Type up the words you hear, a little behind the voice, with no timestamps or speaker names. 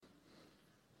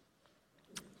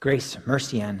Grace,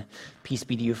 mercy, and peace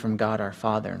be to you from God our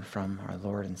Father and from our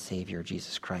Lord and Savior,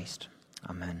 Jesus Christ.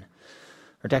 Amen.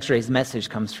 Our text today's message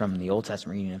comes from the Old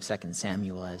Testament reading of 2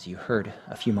 Samuel, as you heard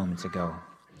a few moments ago.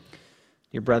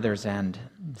 Dear brothers and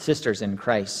sisters in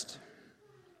Christ,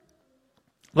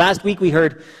 last week we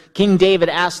heard King David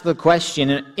ask the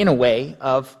question in a way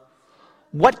of,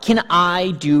 what can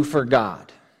I do for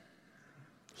God?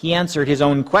 He answered his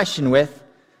own question with,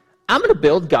 I'm going to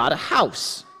build God a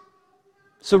house.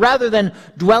 So rather than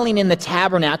dwelling in the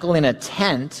tabernacle in a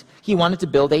tent, he wanted to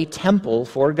build a temple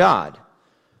for God.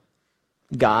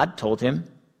 God told him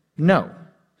no.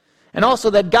 And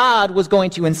also that God was going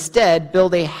to instead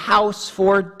build a house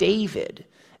for David,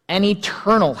 an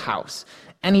eternal house,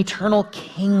 an eternal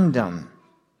kingdom.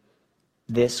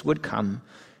 This would come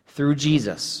through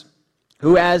Jesus,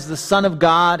 who as the Son of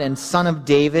God and Son of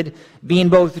David, being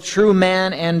both true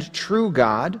man and true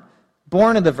God,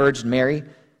 born of the Virgin Mary,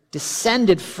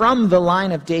 descended from the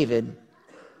line of David,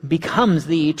 becomes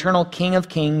the eternal King of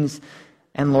kings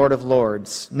and Lord of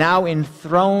lords, now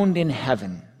enthroned in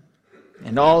heaven.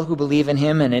 And all who believe in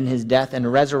him and in his death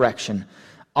and resurrection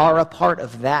are a part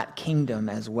of that kingdom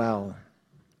as well.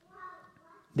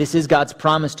 This is God's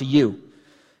promise to you,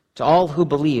 to all who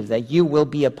believe, that you will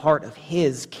be a part of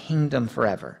his kingdom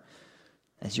forever,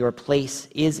 as your place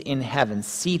is in heaven,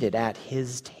 seated at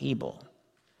his table.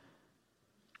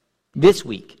 This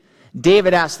week,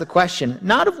 David asked the question,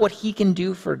 not of what he can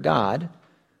do for God,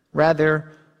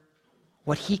 rather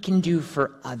what he can do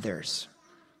for others.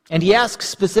 And he asks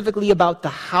specifically about the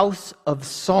house of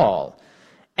Saul,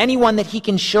 anyone that he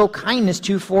can show kindness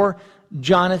to for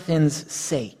Jonathan's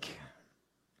sake.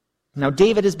 Now,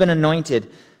 David had been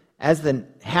anointed as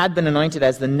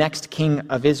the next king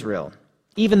of Israel,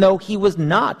 even though he was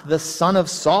not the son of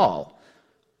Saul,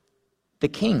 the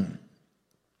king.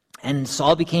 And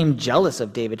Saul became jealous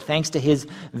of David thanks to his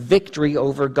victory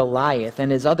over Goliath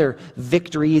and his other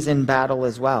victories in battle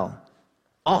as well.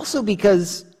 Also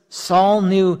because Saul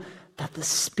knew that the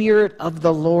Spirit of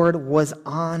the Lord was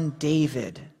on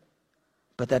David,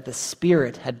 but that the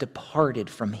Spirit had departed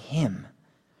from him.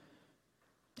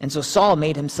 And so Saul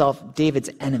made himself David's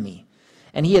enemy,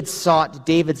 and he had sought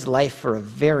David's life for a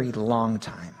very long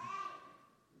time.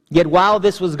 Yet while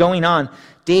this was going on,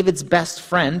 David's best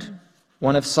friend,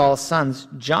 one of Saul's sons,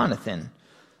 Jonathan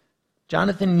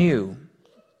knew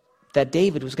that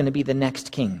David was going to be the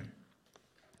next king.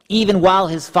 Even while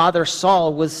his father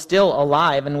Saul was still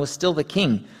alive and was still the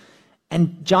king.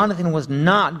 And Jonathan was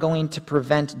not going to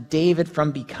prevent David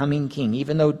from becoming king,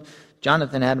 even though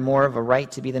Jonathan had more of a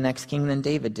right to be the next king than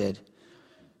David did.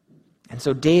 And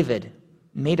so David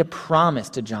made a promise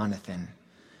to Jonathan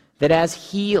that as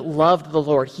he loved the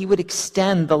Lord, he would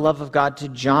extend the love of God to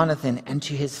Jonathan and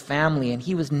to his family, and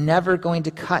he was never going to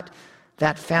cut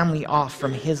that family off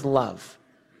from his love.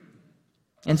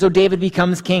 And so David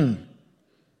becomes king.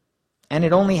 And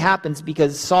it only happens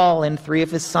because Saul and 3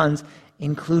 of his sons,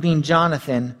 including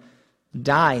Jonathan,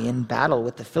 die in battle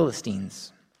with the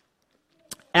Philistines.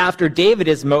 After David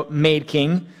is made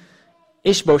king,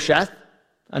 Mephibosheth,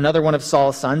 another one of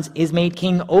Saul's sons, is made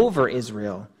king over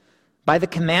Israel by the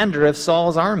commander of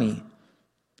Saul's army.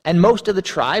 And most of the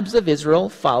tribes of Israel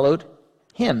followed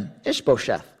him,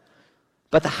 Mephibosheth.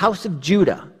 But the house of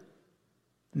Judah,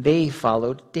 they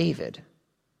followed David.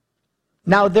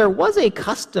 Now there was a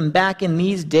custom back in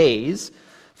these days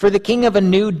for the king of a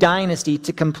new dynasty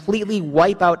to completely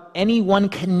wipe out anyone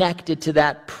connected to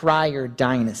that prior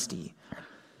dynasty.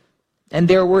 And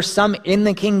there were some in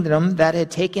the kingdom that had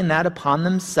taken that upon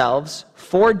themselves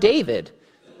for David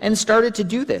and started to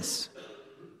do this.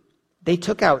 They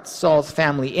took out Saul's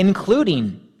family,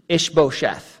 including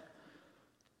Mephibosheth.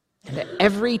 And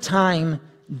every time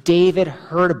David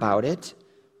heard about it,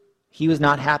 he was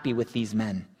not happy with these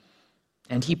men,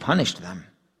 and he punished them.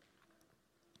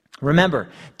 Remember,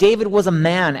 David was a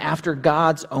man after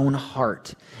God's own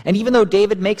heart. And even though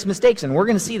David makes mistakes, and we're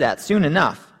going to see that soon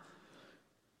enough,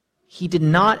 he did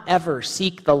not ever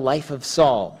seek the life of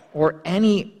Saul or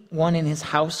anyone in his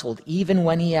household, even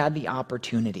when he had the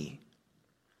opportunity.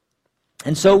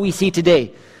 And so we see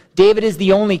today, David is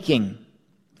the only king,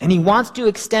 and he wants to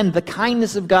extend the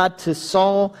kindness of God to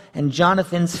Saul and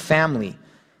Jonathan's family,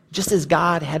 just as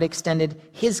God had extended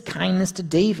his kindness to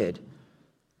David.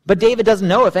 But David doesn't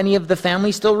know if any of the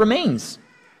family still remains.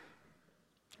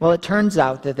 Well, it turns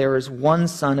out that there is one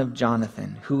son of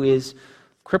Jonathan who is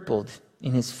crippled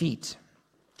in his feet.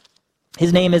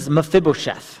 His name is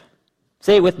Mephibosheth.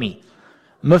 Say it with me.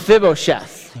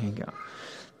 Mephibosheth. There you go.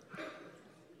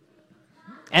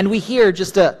 And we hear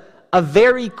just a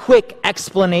very quick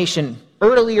explanation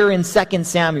earlier in 2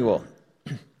 Samuel.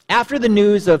 After the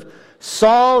news of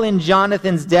Saul and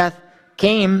Jonathan's death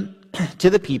came to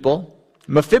the people.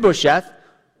 Mephibosheth,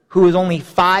 who was only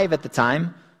 5 at the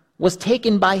time, was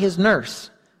taken by his nurse,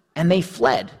 and they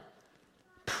fled.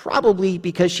 Probably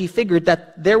because she figured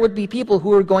that there would be people who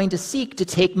were going to seek to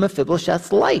take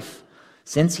Mephibosheth's life,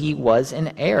 since he was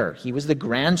an heir. He was the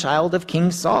grandchild of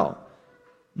King Saul.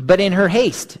 But in her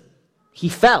haste, he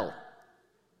fell,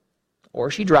 or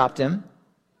she dropped him,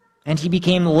 and he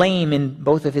became lame in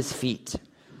both of his feet.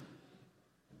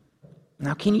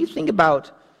 Now, can you think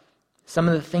about some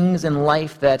of the things in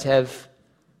life that have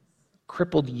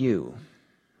crippled you?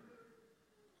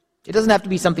 It doesn't have to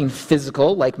be something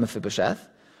physical like Mephibosheth,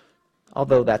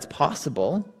 although that's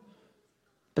possible,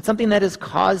 but something that has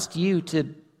caused you to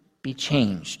be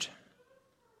changed,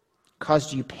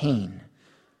 caused you pain,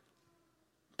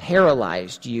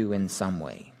 paralyzed you in some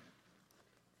way.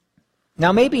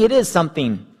 Now, maybe it is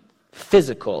something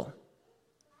physical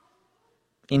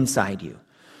inside you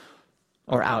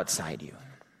or outside you.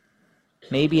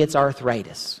 Maybe it's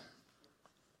arthritis.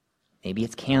 Maybe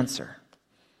it's cancer.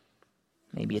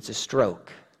 Maybe it's a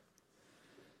stroke.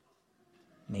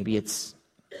 Maybe it's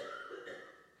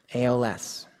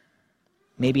ALS.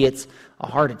 Maybe it's a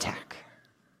heart attack.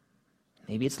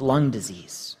 Maybe it's lung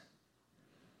disease.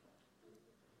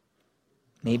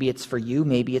 Maybe it's for you.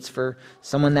 Maybe it's for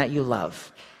someone that you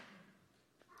love.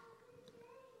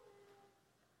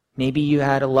 Maybe you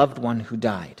had a loved one who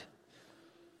died.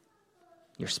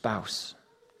 Your spouse.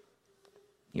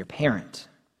 Your parent.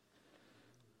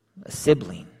 A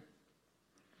sibling.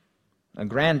 A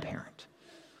grandparent.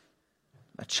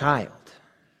 A child.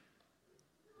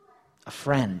 A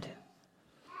friend.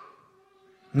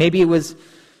 Maybe it was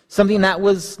something that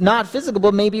was not physical,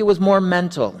 but maybe it was more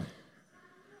mental.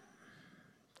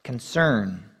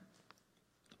 Concern,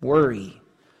 worry,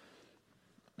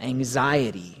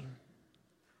 anxiety,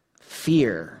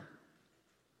 fear,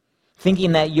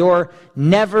 thinking that you're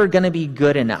never going to be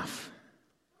good enough.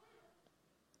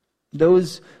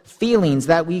 Those feelings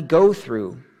that we go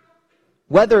through,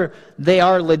 whether they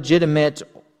are legitimate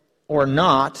or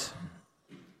not,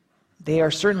 they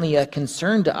are certainly a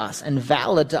concern to us and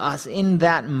valid to us in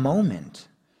that moment.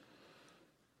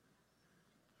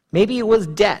 Maybe it was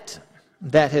debt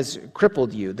that has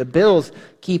crippled you. The bills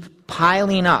keep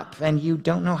piling up, and you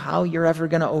don't know how you're ever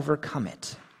going to overcome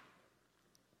it.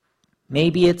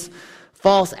 Maybe it's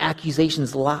false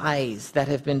accusations, lies that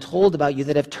have been told about you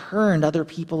that have turned other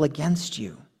people against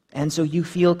you, and so you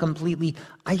feel completely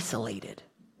isolated.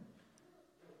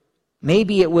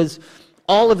 Maybe it was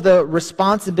all of the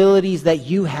responsibilities that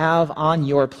you have on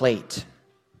your plate.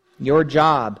 Your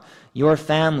job, your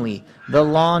family, the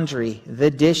laundry,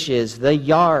 the dishes, the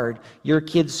yard, your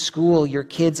kids' school, your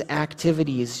kids'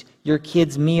 activities, your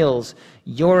kids' meals,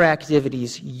 your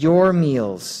activities, your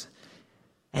meals.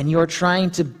 And you're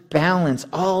trying to balance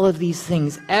all of these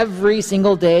things every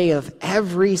single day of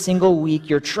every single week.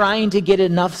 You're trying to get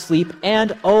enough sleep,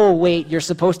 and oh wait, you're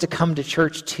supposed to come to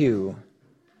church too.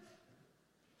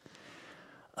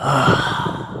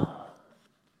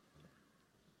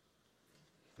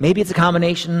 Maybe it's a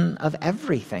combination of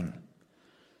everything.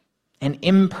 An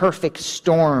imperfect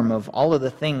storm of all of the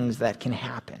things that can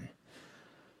happen.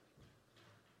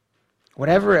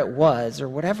 Whatever it was, or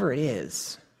whatever it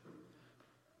is,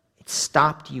 it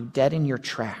stopped you dead in your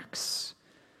tracks,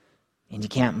 and you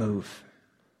can't move.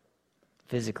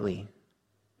 Physically,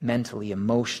 mentally,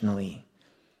 emotionally.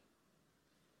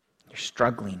 You're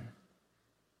struggling.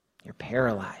 You're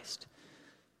paralyzed.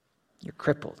 You're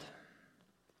crippled.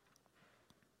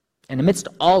 And amidst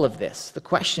all of this, the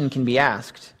question can be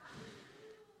asked,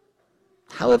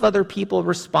 how have other people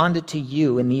responded to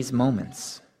you in these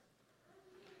moments?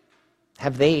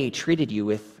 Have they treated you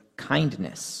with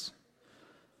kindness?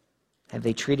 Have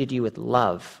they treated you with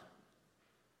love,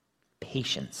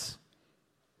 patience,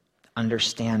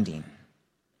 understanding,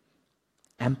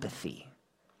 empathy?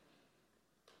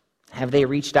 Have they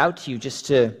reached out to you just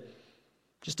to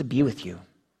be with you,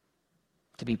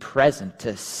 to be present,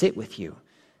 to sit with you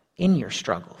in your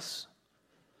struggles?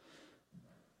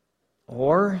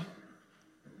 Or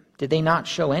did they not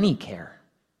show any care,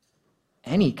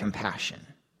 any compassion,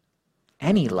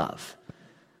 any love?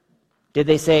 Did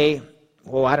they say,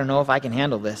 well, I don't know if I can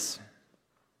handle this?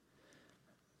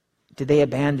 Did they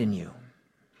abandon you?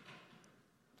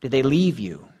 Did they leave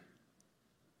you?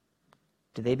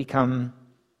 Did they become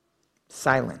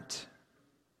silent?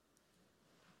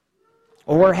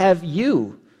 Or have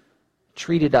you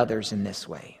treated others in this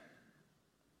way?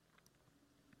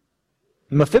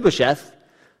 Mephibosheth,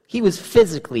 he was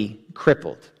physically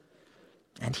crippled,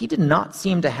 and he did not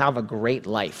seem to have a great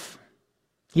life.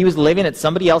 He was living at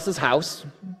somebody else's house,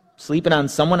 sleeping on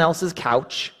someone else's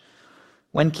couch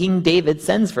when King David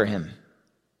sends for him.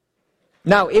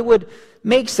 Now, it would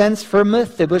make sense for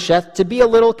Mephibosheth to be a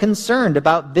little concerned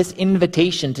about this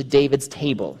invitation to David's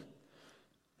table.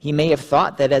 He may have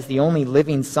thought that as the only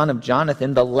living son of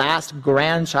Jonathan, the last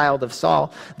grandchild of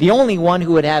Saul, the only one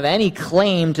who would have any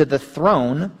claim to the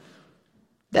throne,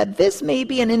 that this may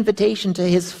be an invitation to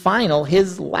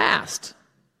his last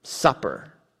supper.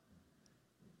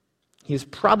 He was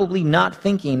probably not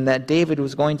thinking that David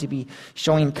was going to be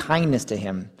showing kindness to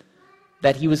him,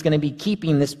 that he was going to be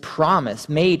keeping this promise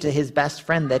made to his best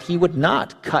friend that he would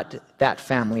not cut that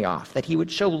family off, that he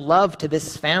would show love to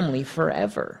this family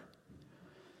forever.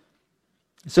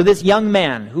 So this young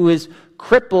man who is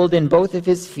crippled in both of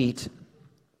his feet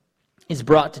is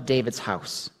brought to David's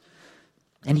house.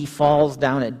 And he falls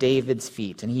down at David's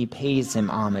feet and he pays him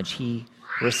homage. He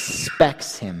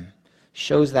respects him,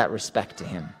 shows that respect to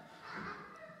him.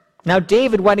 Now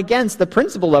David went against the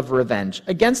principle of revenge,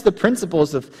 against the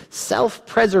principles of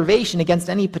self-preservation against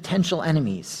any potential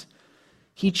enemies.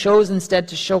 He chose instead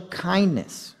to show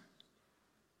kindness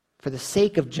for the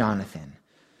sake of Jonathan.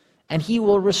 And he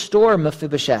will restore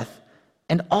Mephibosheth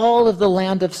and all of the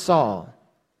land of Saul.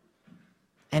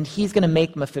 And he's going to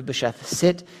make Mephibosheth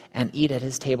sit and eat at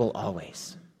his table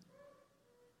always.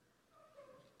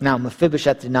 Now,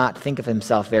 Mephibosheth did not think of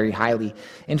himself very highly.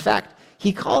 In fact,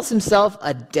 he calls himself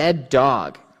a dead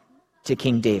dog to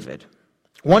King David,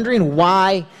 wondering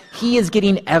why he is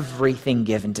getting everything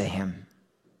given to him.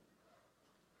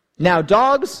 Now,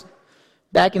 dogs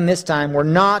back in this time were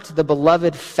not the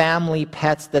beloved family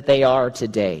pets that they are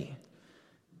today.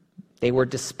 They were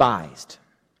despised.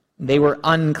 They were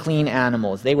unclean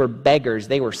animals. They were beggars.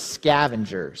 They were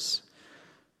scavengers.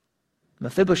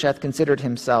 Mephibosheth considered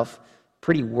himself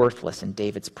pretty worthless in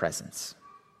David's presence.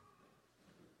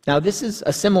 Now, this is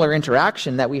a similar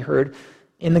interaction that we heard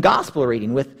in the gospel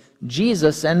reading with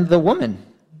Jesus and the woman.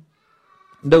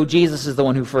 Though Jesus is the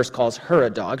one who first calls her a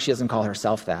dog, she doesn't call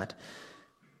herself that.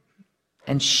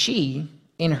 And she,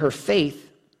 in her faith,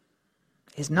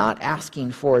 is not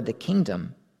asking for the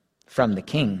kingdom from the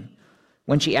king.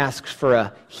 When she asks for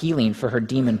a healing for her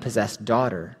demon-possessed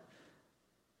daughter,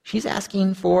 she's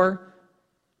asking for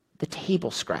the table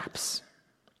scraps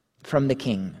from the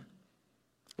king,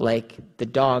 like the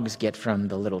dogs get from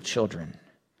the little children.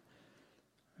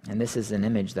 And this is an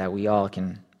image that we all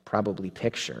can probably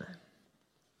picture.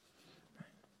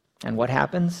 And what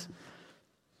happens?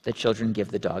 The children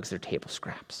give the dogs their table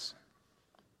scraps.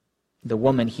 The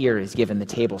woman here is given the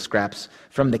table scraps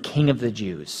from the King of the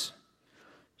Jews.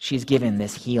 She's given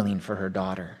this healing for her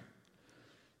daughter.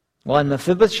 Well, in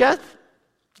Mephibosheth,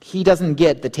 he doesn't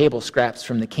get the table scraps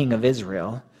from the king of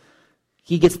Israel.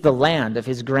 He gets the land of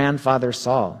his grandfather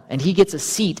Saul, and he gets a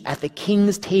seat at the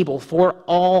king's table for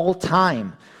all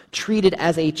time, treated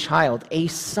as a child, a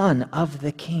son of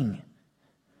the king.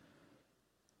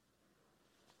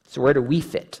 So where do we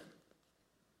fit?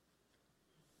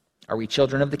 Are we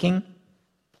children of the king?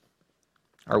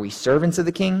 Are we servants of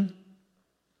the king?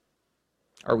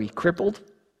 Are we crippled?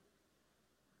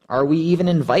 Are we even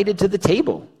invited to the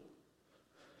table?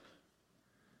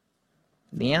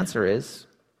 The answer is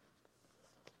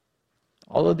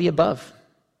all of the above.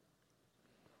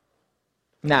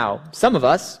 Now, some of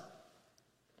us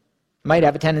might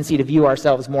have a tendency to view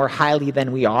ourselves more highly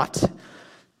than we ought.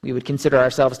 We would consider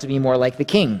ourselves to be more like the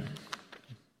king.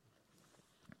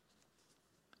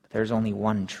 There's only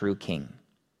one true king.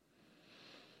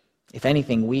 If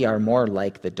anything, we are more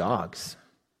like the dogs.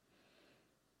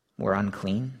 We're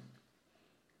unclean.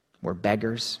 We're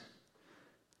beggars.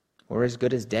 We're as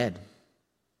good as dead.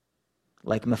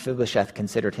 Like Mephibosheth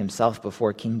considered himself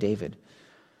before King David.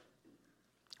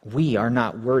 We are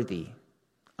not worthy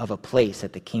of a place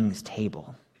at the king's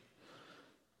table.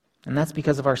 And that's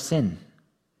because of our sin.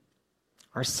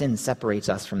 Our sin separates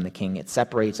us from the king. It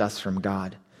separates us from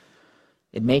God.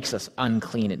 It makes us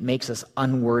unclean. It makes us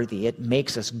unworthy. It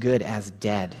makes us good as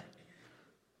dead.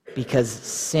 Because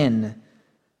sin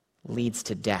leads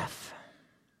to death.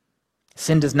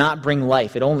 Sin does not bring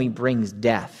life. It only brings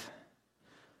death.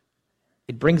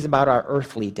 It brings about our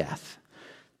earthly death.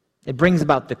 It brings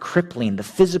about the crippling, the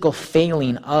physical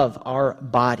failing of our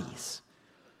bodies.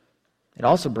 It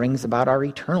also brings about our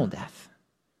eternal death.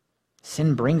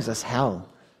 Sin brings us hell.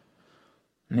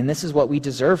 I mean, this is what we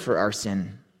deserve for our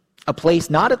sin. A place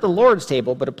not at the Lord's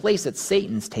table, but a place at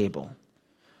Satan's table.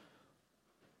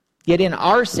 Yet in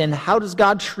our sin, how does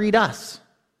God treat us?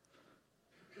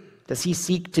 Does he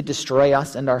seek to destroy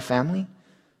us and our family?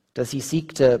 Does he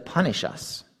seek to punish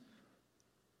us?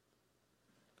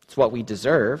 It's what we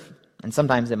deserve, and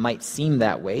sometimes it might seem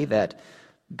that way, that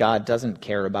God doesn't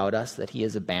care about us, that he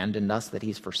has abandoned us, that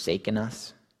he's forsaken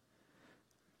us.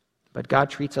 But God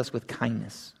treats us with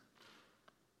kindness,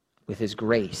 with his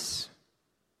grace,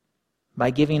 by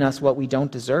giving us what we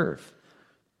don't deserve,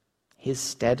 his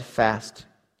steadfast,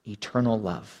 eternal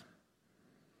love.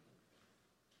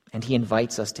 And he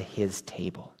invites us to his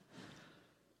table.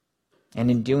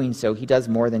 And in doing so, he does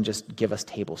more than just give us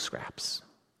table scraps.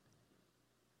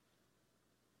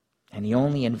 And he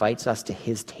only invites us to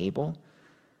his table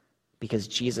because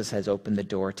Jesus has opened the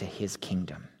door to his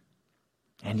kingdom.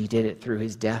 And he did it through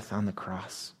his death on the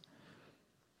cross,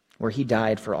 where he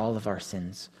died for all of our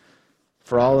sins,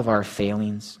 for all of our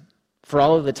failings, for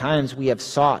all of the times we have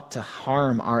sought to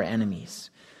harm our enemies,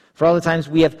 for all the times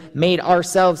we have made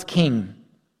ourselves king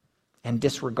and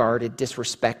disregarded,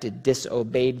 disrespected,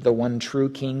 disobeyed the one true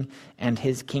king and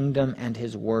his kingdom and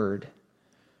his word.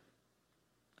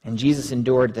 And Jesus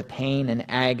endured the pain and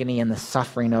agony and the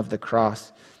suffering of the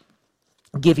cross,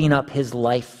 giving up his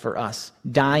life for us,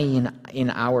 dying in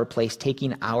our place,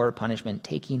 taking our punishment,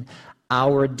 taking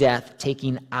our death,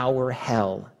 taking our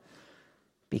hell,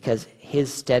 because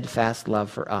his steadfast love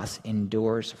for us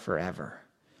endures forever.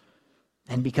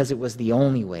 And because it was the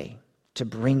only way to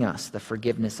bring us the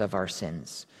forgiveness of our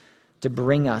sins, to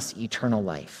bring us eternal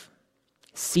life,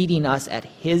 seating us at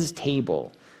his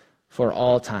table for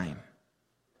all time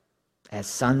as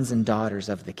sons and daughters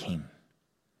of the King.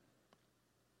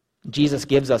 Jesus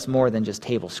gives us more than just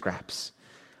table scraps.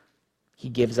 He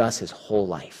gives us his whole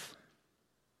life.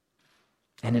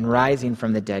 And in rising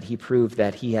from the dead, he proved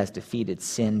that he has defeated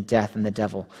sin, death, and the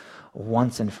devil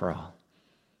once and for all.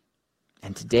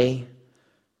 And today,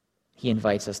 he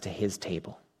invites us to his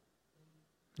table,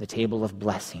 the table of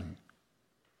blessing,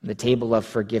 the table of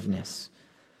forgiveness,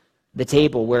 the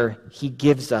table where he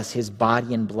gives us his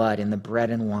body and blood in the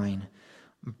bread and wine,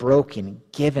 broken,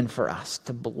 given for us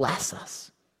to bless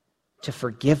us, to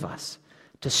forgive us,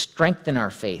 to strengthen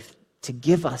our faith, to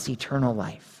give us eternal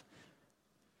life.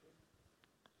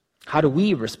 How do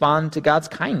we respond to God's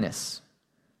kindness?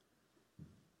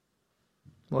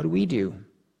 What do we do?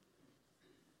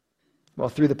 Well,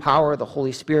 through the power of the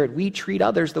Holy Spirit, we treat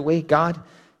others the way God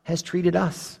has treated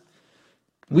us.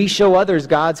 We show others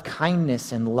God's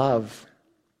kindness and love.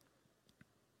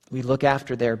 We look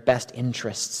after their best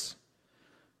interests.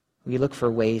 We look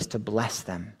for ways to bless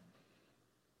them,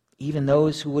 even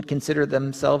those who would consider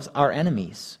themselves our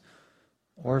enemies,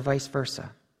 or vice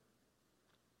versa.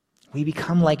 We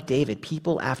become like David,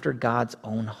 people after God's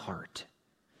own heart.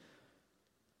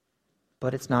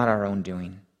 But it's not our own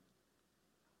doing.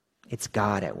 It's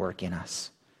God at work in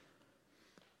us.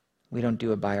 We don't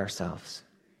do it by ourselves.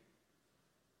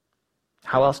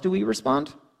 How else do we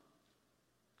respond?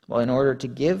 Well, in order to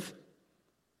give,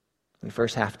 we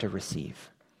first have to receive.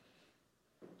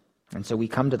 And so we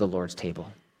come to the Lord's table.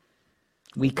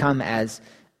 We come as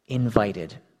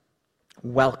invited,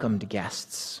 welcomed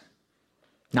guests.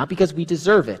 Not because we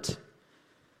deserve it,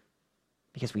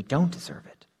 because we don't deserve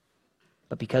it,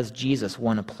 but because Jesus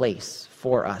won a place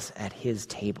for us at his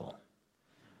table.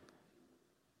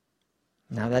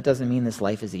 Now, that doesn't mean this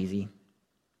life is easy,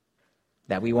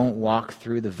 that we won't walk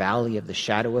through the valley of the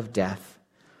shadow of death,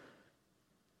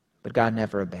 but God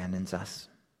never abandons us.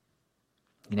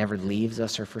 He never leaves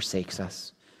us or forsakes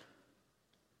us.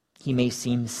 He may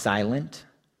seem silent,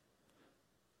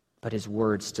 but his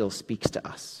word still speaks to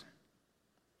us.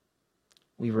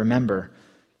 We remember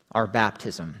our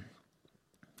baptism,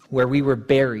 where we were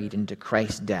buried into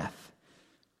Christ's death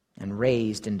and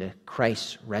raised into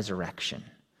Christ's resurrection.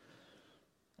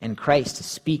 And Christ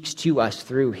speaks to us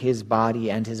through his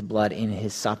body and his blood in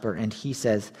his supper, and he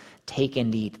says, "Take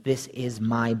and eat, this is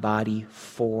my body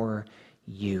for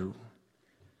you.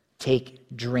 Take,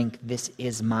 drink, this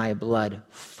is my blood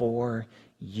for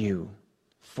you,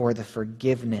 for the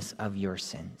forgiveness of your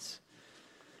sins."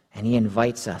 And he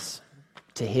invites us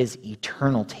to his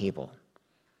eternal table,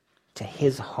 to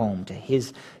his home, to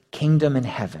his kingdom in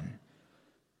heaven.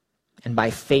 And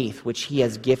by faith, which he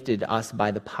has gifted us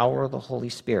by the power of the Holy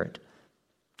Spirit,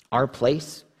 our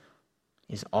place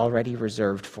is already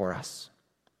reserved for us.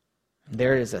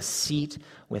 There is a seat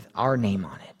with our name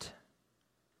on it.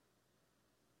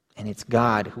 And it's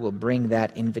God who will bring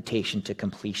that invitation to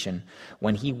completion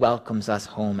when he welcomes us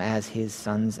home as his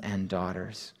sons and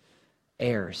daughters,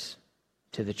 heirs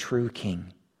to the true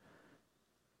King.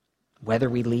 Whether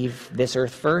we leave this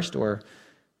earth first or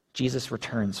Jesus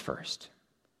returns first.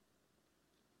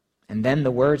 And then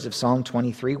the words of Psalm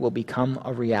 23 will become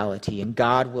a reality, and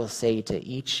God will say to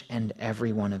each and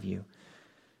every one of you,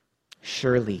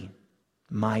 "Surely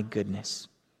my goodness,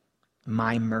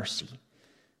 my mercy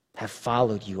have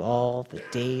followed you all the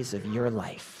days of your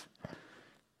life,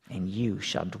 and you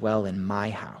shall dwell in my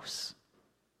house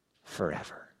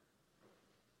forever.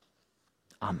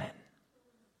 Amen.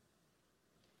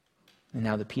 And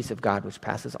now the peace of God, which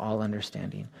passes all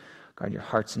understanding, guard your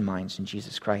hearts and minds in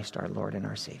Jesus Christ, our Lord and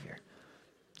our Savior.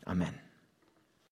 Amen.